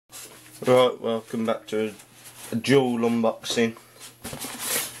Right, welcome back to a dual unboxing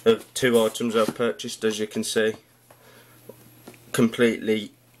of two items I've purchased. As you can see,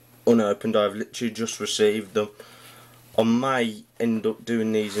 completely unopened. I've literally just received them. I may end up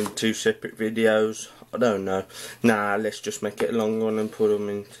doing these in two separate videos. I don't know. Nah, let's just make it a long one and put them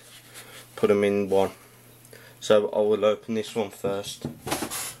in one. So I will open this one first.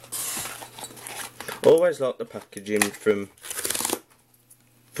 I always like the packaging from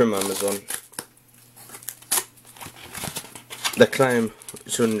Amazon. They claim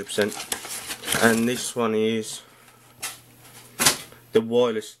it's 100%, and this one is the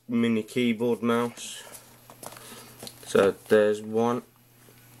wireless mini keyboard mouse. So there's one,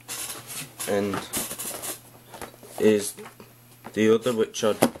 and is the other, which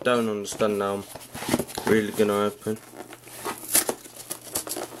I don't understand now. I'm really gonna open.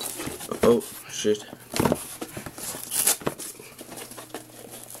 Oh shit.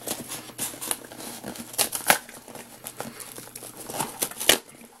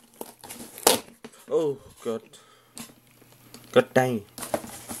 Oh god. God dang.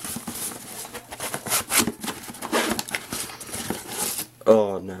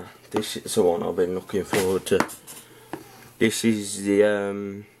 Oh no, this is the one I've been looking forward to. This is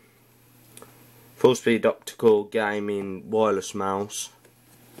the Full Speed Optical Gaming Wireless Mouse.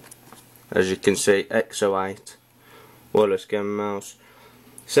 As you can see, X08 wireless gaming mouse.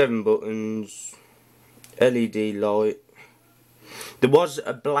 7 buttons, LED light. There was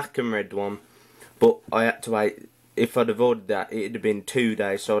a black and red one, but I had to wait. If I'd have ordered that, it'd have been 2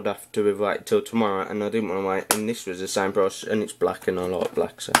 days, so I'd have to have waited till tomorrow, and I didn't want to wait. And this was the same price, and it's black, and I like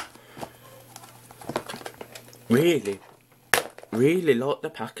black, so really like the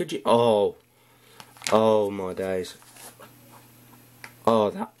packaging. Oh my days.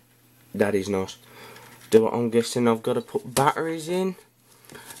 Oh, that is nice. I'm guessing I've got to put batteries in,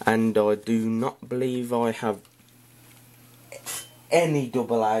 and I do not believe I have any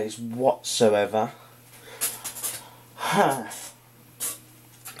double A's whatsoever.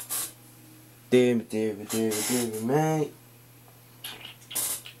 Dear mate.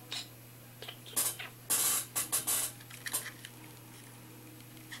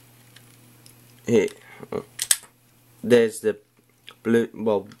 Here, there's the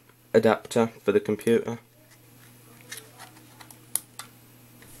blue adapter for the computer.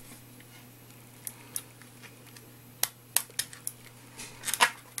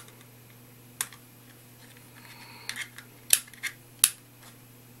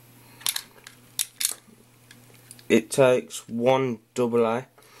 It takes one AA,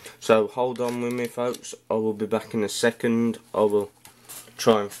 so hold on with me folks. I will be back in a second. I will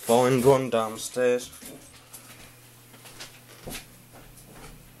try and find one downstairs.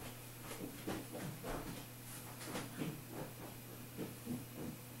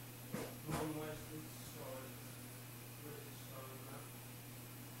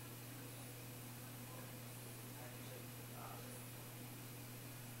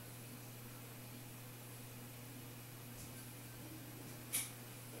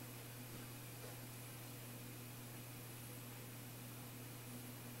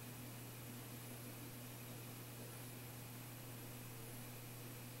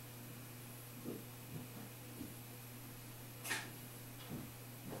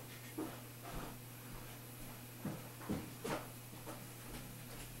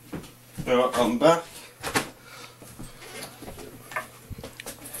 Right, I'm back.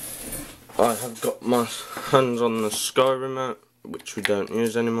 I have got my hands on the Sky remote, which we don't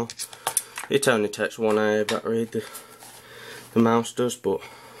use anymore. It only takes 1 AA battery, the mouse does, but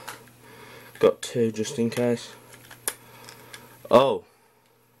got 2 just in case. Oh,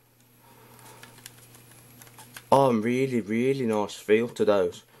 really nice feel to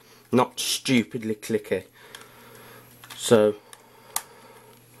those, not stupidly clicky. So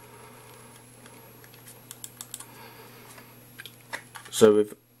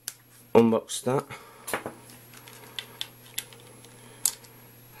we've unboxed that.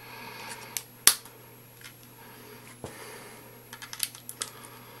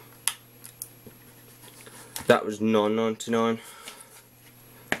 That was $9.99.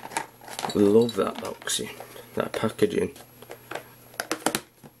 Love that boxing, that packaging.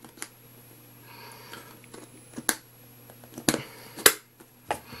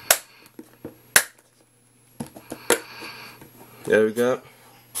 There we go.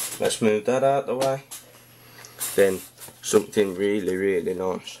 Let's move that out of the way. Then something really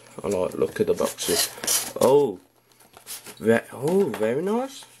nice. I like the look of the boxes. Oh, very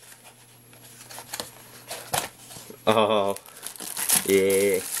nice. Oh,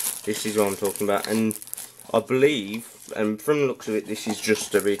 yeah. This is what I'm talking about, and I believe and from the looks of it, this is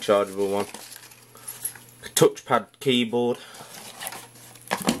just a rechargeable one. Touchpad keyboard.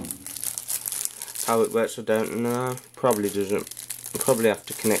 How it works I don't know. Probably doesn't. Probably have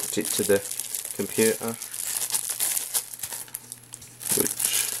to connect it to the computer.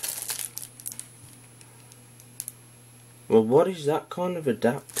 Well, what is that kind of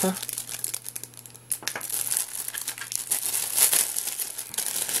adapter?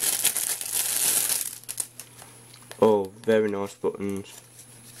 Oh, very nice buttons.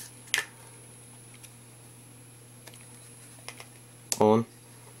 On.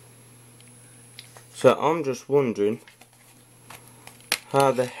 So I'm just wondering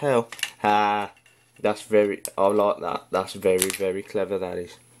how the hell. That's very. I like that. That's very, very clever. That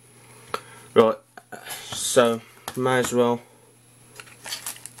is. Right. So may as well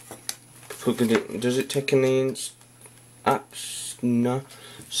plug it in. Does it take any apps? No.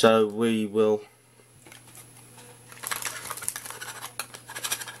 So we will.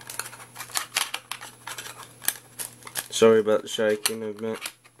 Sorry about the shaking a bit.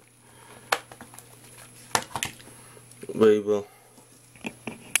 We will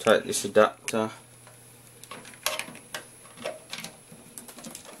take this adapter,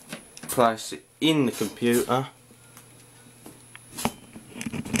 place it in the computer,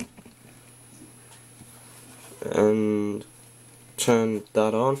 and turn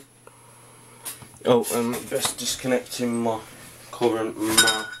that on. Oh, best disconnecting my current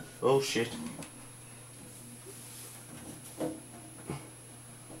mouse. Oh shit.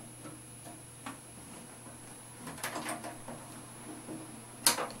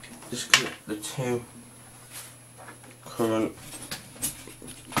 Disconnect the two current.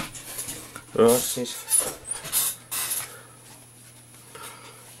 Right, is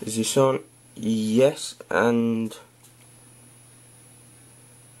this on? Yes, and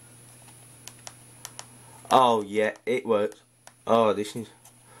oh yeah, it works. Oh, this is.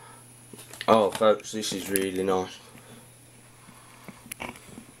 Oh, folks, this is really nice.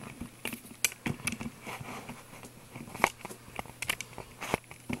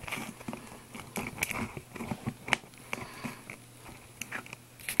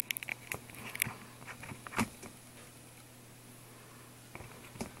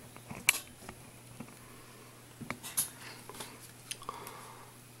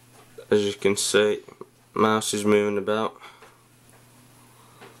 As you can see, mouse is moving about.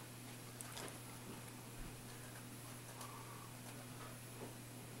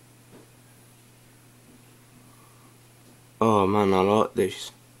 Oh man, I like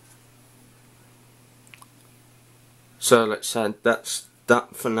this. So let's say that's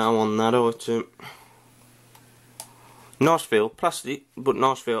that for now on that item. Nice feel, plastic, but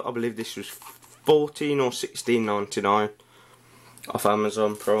nice feel. I believe this was $14 or $16.99 off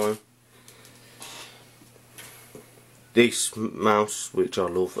Amazon Prime. This mouse, which I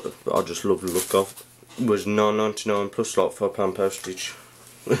love, I just love the look of, was $9.99 plus like £5 postage.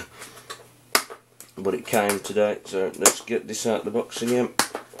 But it came today, so let's get this out of the box again.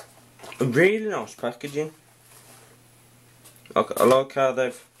 Really nice packaging. I like how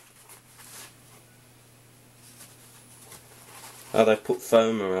they've put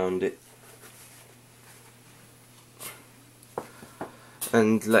foam around it.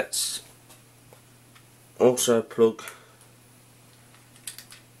 And let's also plug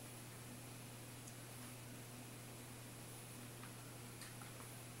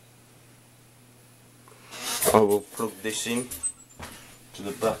I will plug this in to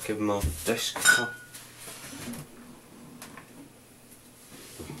the back of my desktop.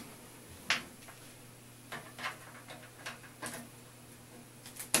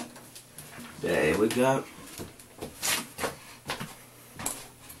 There we go.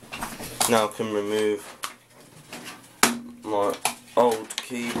 Now I can remove my old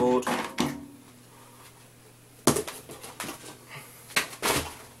keyboard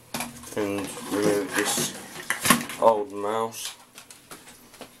and remove this old mouse.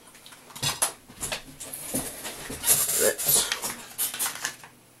 Let's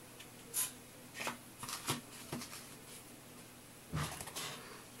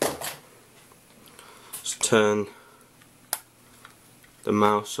turn the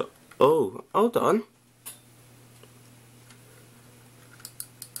mouse up. Oh, hold on.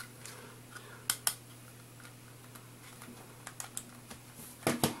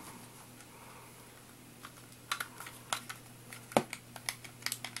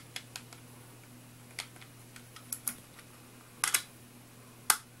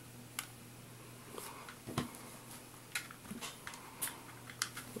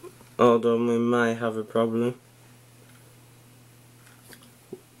 Hold on, we may have a problem.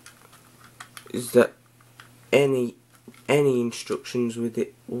 Is there any instructions with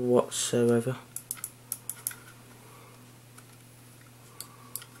it whatsoever.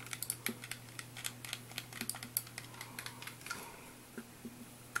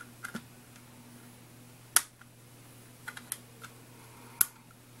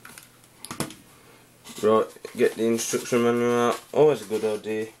 Right, get the instruction manual out. Always a good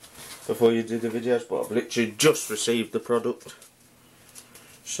idea before you do the videos, but I've literally just received the product.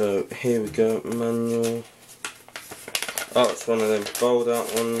 So here we go, manual. Oh, it's one of them fold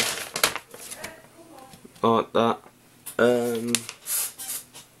out ones, like that.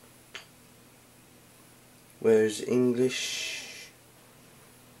 Where's English?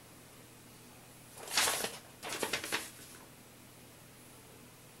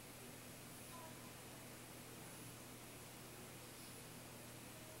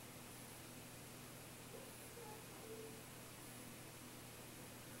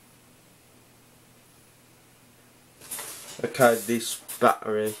 Okay, this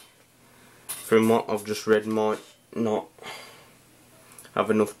battery, from what I've just read, might not have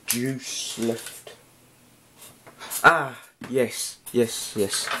enough juice left. Ah, yes.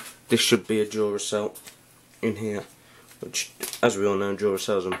 This should be a Duracell in here, which, as we all know,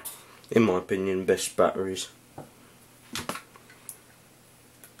 Duracells are, in my opinion, best batteries.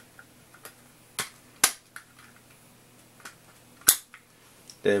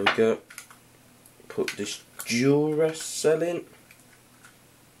 There we go. Put this Duracell in.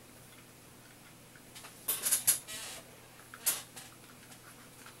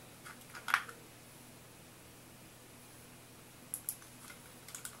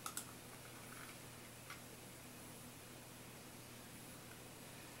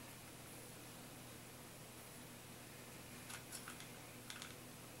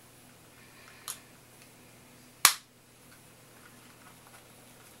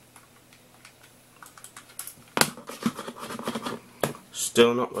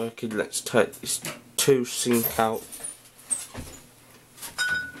 Still not working. Let's take this 2 sink out.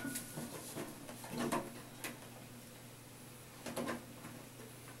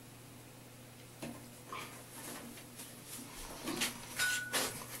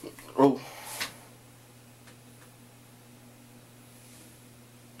 Oh.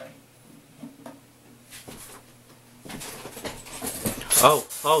 Oh,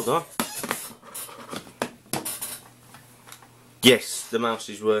 hold on. Yes, the mouse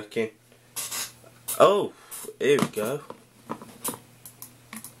is working. Oh, here we go.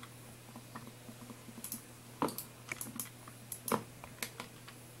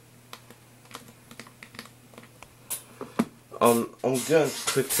 I'm going to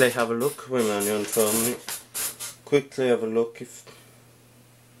quickly have a look. We're only on 12 minutes. Quickly have a look if.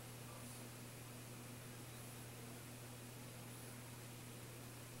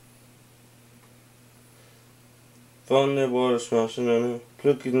 Find the wireless mouse and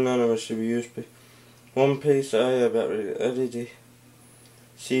plug in nano USB. One piece AA battery, LED,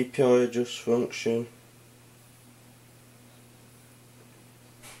 CPI adjust function.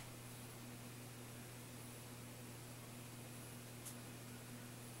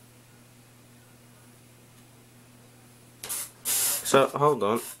 So hold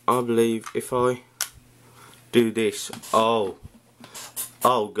on, I believe if I do this, oh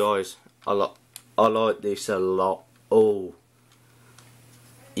guys, I like this a lot. Oh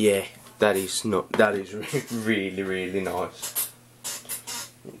yeah, that is really nice.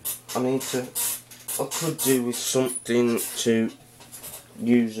 I could do with something to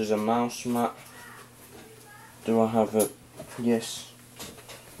use as a mouse mat. Do I have a, yes,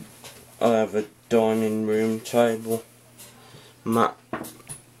 I have a dining room table mat.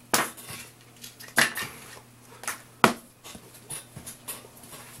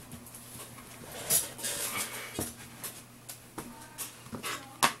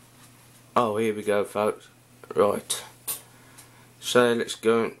 Oh, here we go, folks. Right. So let's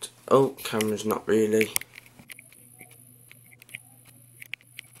go into, oh, camera's not really.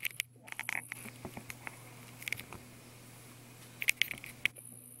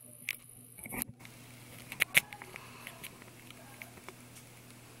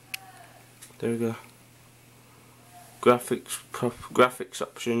 There we go. Graphics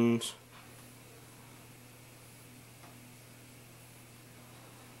options.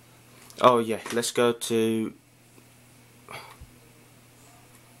 Oh yeah, let's go to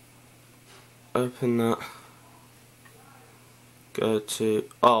open that. Go to,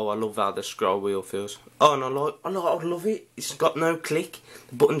 oh, I love how the scroll wheel feels. Oh, and I love it. It's got no click.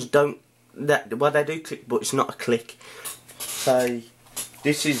 The buttons don't. Well, they do click, but it's not a click. So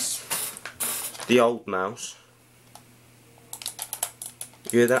this is the old mouse.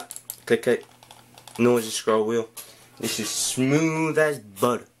 You hear that? Click it. Noisy scroll wheel. This is smooth as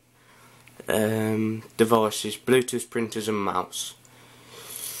butter. Devices, Bluetooth printers and mouse.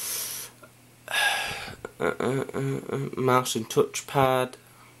 Mouse and touchpad.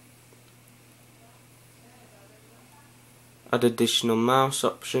 Add additional mouse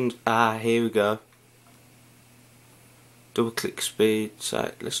options. Here we go. Double click speed.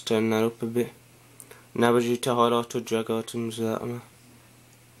 So let's turn that up a bit. Now as you to highlight or drag items without them.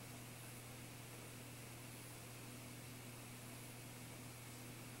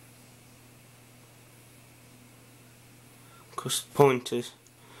 Cause pointers.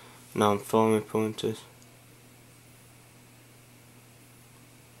 No, I'm fine with pointers.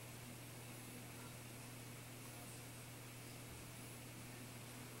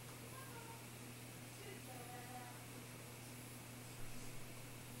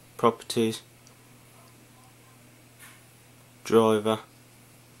 Properties. Driver.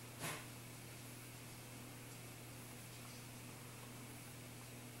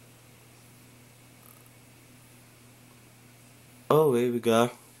 Oh, here we go.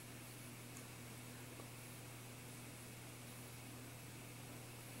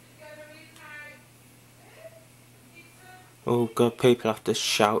 Oh god, people have to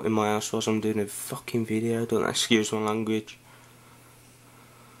shout in my house whilst I'm doing a fucking video. Don't excuse my language.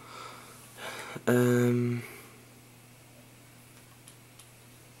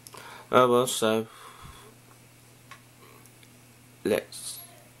 Oh well, so let's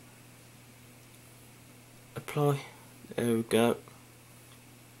apply. There we go.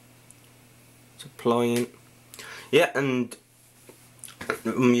 It's applying. Yeah, and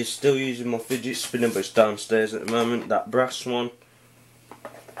you're still using my fidget spinner, but it's downstairs at the moment. That brass one.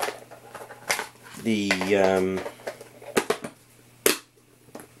 The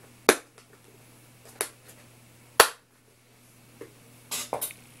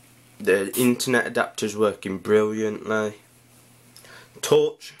internet adapter's working brilliantly.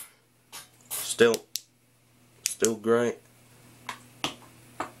 Torch, still great.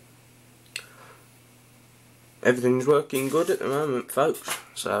 Everything's working good at the moment, folks.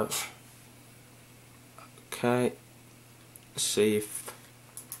 So, okay, let's see if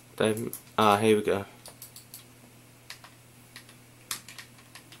they've. Here we go.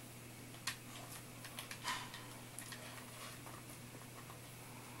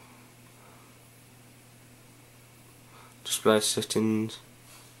 Display settings.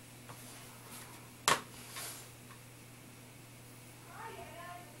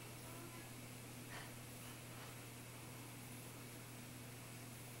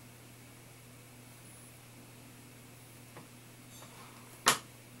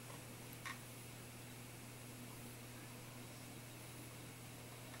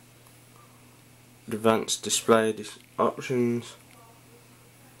 Advanced display options.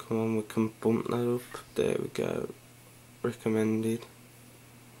 Come on, we can bump that up. There we go. Recommended.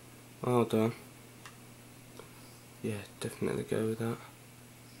 Well done. Yeah, definitely go with that.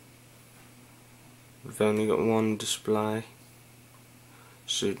 We've only got one display.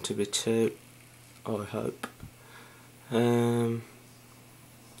 Soon to be two, I hope.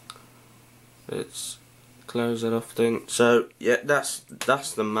 Let's close that off then. So yeah, that's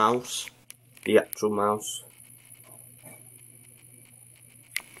the mouse. The actual mouse.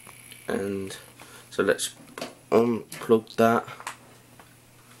 And so let's unplug that,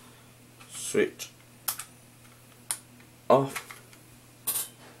 switch off.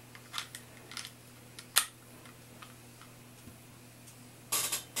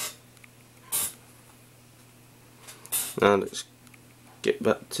 Now let's get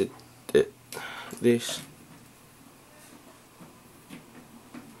back to this.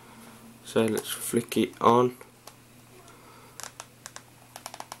 So let's flick it on.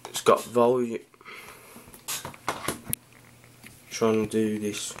 It's got volume. Trying to do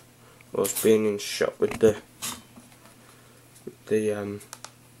this whilst being in shot with the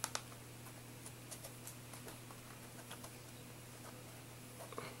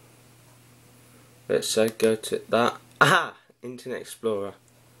let's say go to that. Internet Explorer.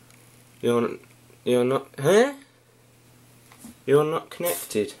 You're not, huh? You're not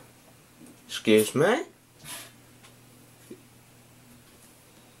connected. Excuse me?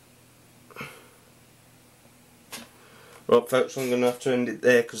 Right folks, I'm going to have to end it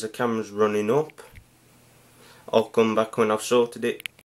there because the camera's running up. I'll come back when I've sorted it.